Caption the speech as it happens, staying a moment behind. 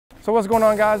So what's going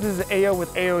on, guys? This is AO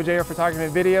with AO&JO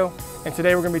Photography video, and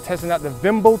today we're going to be testing out the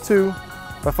Vimble 2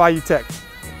 by Feiyu Tech.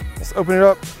 Let's open it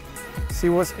up, see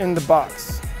what's in the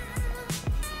box.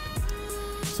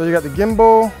 So you got the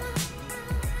gimbal,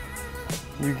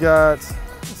 you got,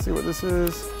 let's see what this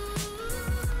is.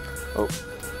 Oh,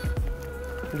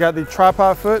 you got the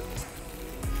tripod foot,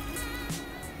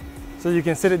 so you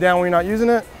can sit it down when you're not using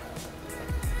it.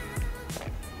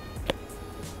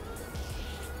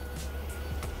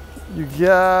 You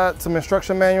got some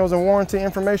instruction manuals and warranty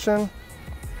information,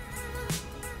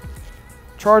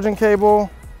 charging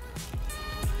cable.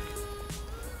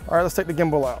 All right, let's take the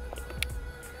gimbal out.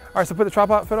 All right, so put the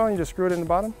tripod foot on, you just screw it in the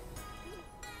bottom.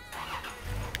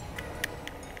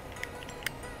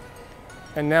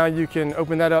 And now you can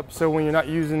open that up so when you're not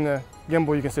using the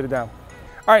gimbal, you can sit it down.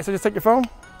 All right, so just take your phone.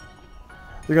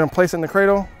 You're gonna place it in the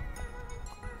cradle.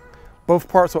 Both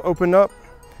parts will open up,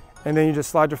 and then you just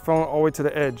slide your phone all the way to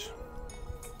the edge.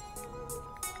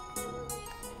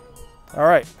 All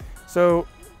right, so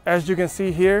as you can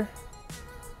see here,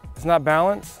 it's not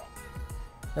balanced.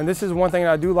 And this is one thing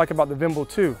that I do like about the Vimble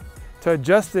 2. To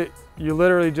adjust it, you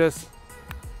literally just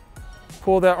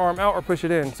pull that arm out or push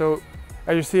it in. So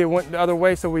as you see, it went the other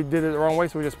way, so we did it the wrong way,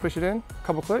 so we just push it in, a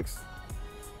couple clicks.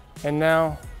 And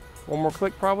now, one more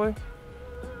click probably.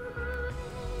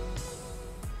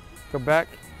 Go back.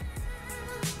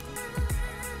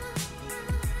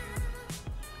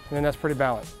 And then that's pretty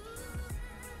balanced.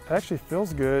 It actually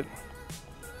feels good.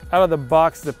 Out of the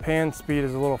box, the pan speed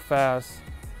is a little fast.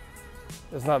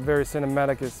 It's not very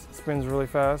cinematic, it spins really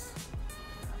fast.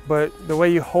 But the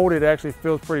way you hold it actually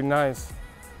feels pretty nice.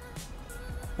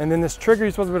 And then this trigger,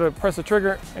 you're supposed to be able to press the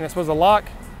trigger and it's supposed to lock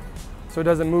so it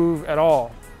doesn't move at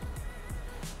all.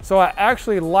 So I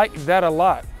actually like that a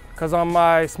lot, because on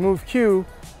my Smooth Q,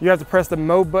 you have to press the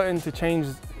mode button to change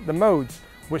the modes,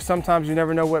 which sometimes you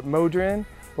never know what mode you're in.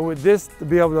 But with this, to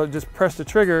be able to just press the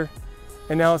trigger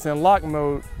and now it's in lock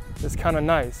mode, it's kind of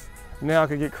nice. Now I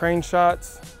can get crane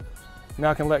shots,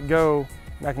 now I can let go,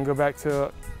 and I can go back to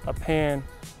a pan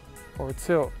or a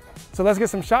tilt. So let's get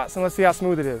some shots and let's see how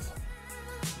smooth it is.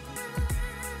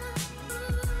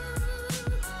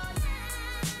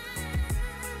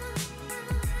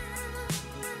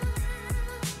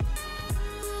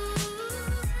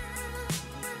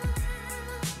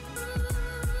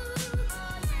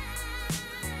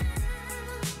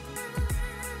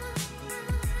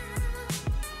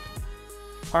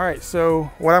 All right,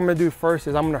 so what I'm gonna do first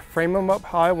is I'm gonna frame him up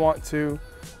how I want to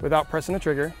without pressing the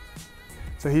trigger.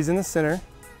 So he's in the center.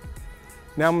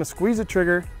 Now I'm gonna squeeze the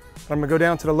trigger. I'm gonna go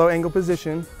down to the low angle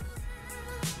position.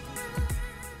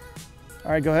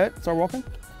 All right, go ahead, start walking.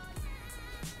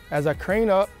 As I crane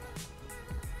up,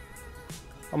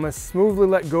 I'm gonna smoothly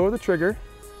let go of the trigger.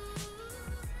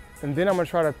 And then I'm gonna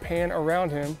try to pan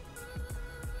around him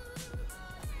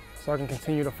so I can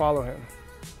continue to follow him.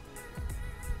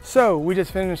 So we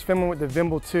just finished filming with the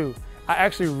Vimble 2. I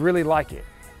actually really like it.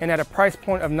 And at a price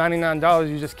point of $99,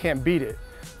 you just can't beat it.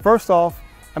 First off,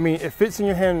 I mean, it fits in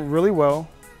your hand really well.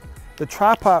 The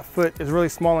tripod foot is really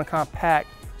small and compact,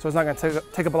 so it's not gonna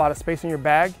take up a lot of space in your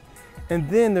bag. And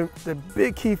then the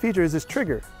big key feature is this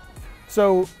trigger.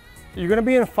 So you're gonna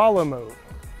be in follow mode,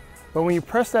 but when you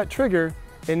press that trigger,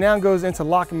 it now goes into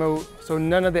lock mode, so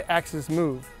none of the axes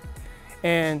move.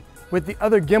 And with the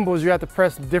other gimbals, you have to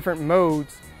press different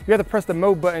modes. You have to press the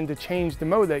mode button to change the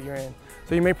mode that you're in.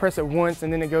 So you may press it once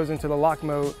and then it goes into the lock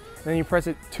mode, and then you press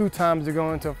it 2 times to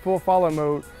go into full follow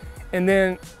mode. And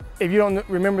then if you don't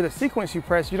remember the sequence you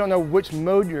press, you don't know which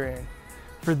mode you're in.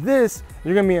 For this,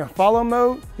 you're gonna be in follow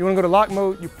mode. You wanna go to lock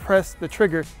mode, you press the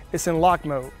trigger, it's in lock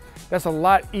mode. That's a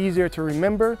lot easier to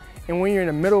remember. And when you're in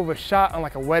the middle of a shot on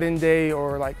like a wedding day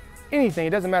or like anything, it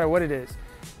doesn't matter what it is,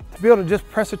 to be able to just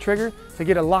press a trigger to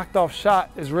get a locked off shot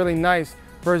is really nice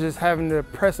versus having to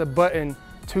press a button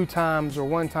 2 times or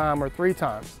 1 time or 3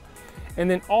 times. And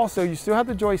then also you still have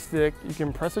the joystick. You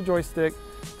can press a joystick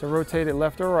to rotate it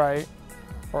left or right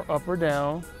or up or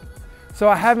down. So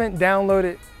I haven't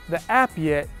downloaded the app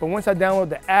yet, but once I download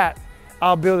the app,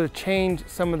 I'll be able to change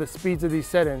some of the speeds of these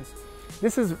settings.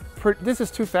 This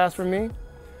is too fast for me.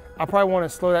 I probably want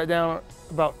to slow that down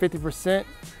about 50%.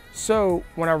 So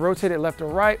when I rotate it left or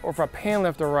right, or if I pan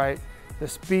left or right, the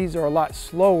speeds are a lot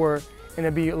slower and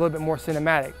it'd be a little bit more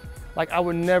cinematic. Like I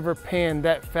would never pan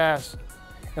that fast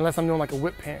unless I'm doing like a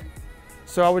whip pan.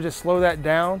 So I would just slow that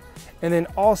down. And then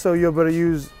also you'll be able to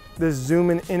use this zoom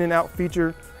in and out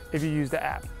feature if you use the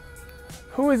app.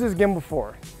 Who is this gimbal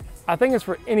for? I think it's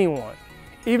for anyone.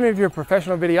 Even if you're a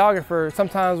professional videographer,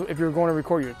 sometimes if you're going to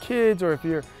record your kids or if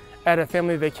you're at a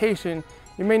family vacation,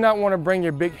 you may not want to bring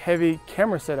your big heavy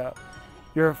camera setup.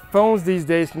 Your phones these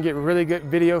days can get really good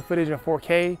video footage in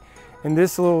 4K, and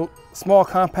this little small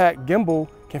compact gimbal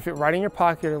can fit right in your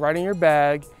pocket or right in your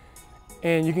bag,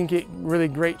 and you can get really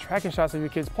great tracking shots of your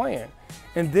kids playing.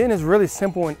 And then it's really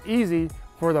simple and easy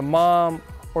for the mom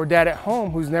or dad at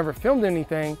home who's never filmed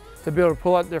anything to be able to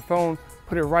pull out their phone,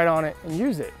 put it right on it, and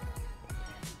use it.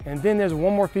 And then there's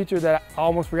one more feature that I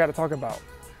almost forgot to talk about.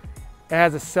 It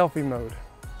has a selfie mode.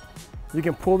 You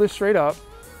can pull this straight up,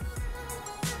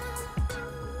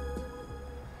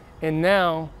 and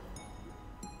now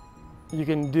you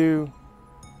can do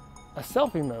a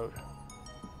selfie mode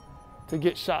to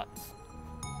get shots.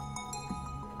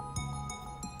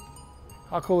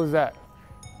 How cool is that?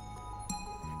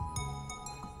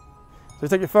 So you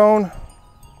take your phone,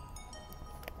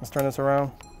 let's turn this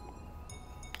around.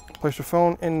 Place your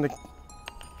phone in the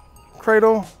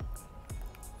cradle.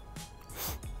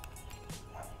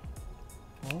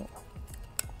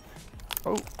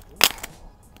 Oh.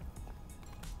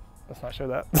 Let's not show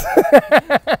that.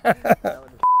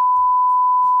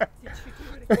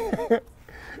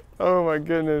 Oh my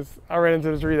goodness. I ran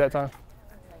into the tree that time.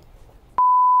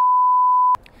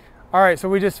 All right, so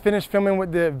we just finished filming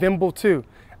with the Vimble 2.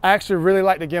 I actually really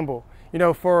like the gimbal. You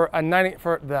know, for a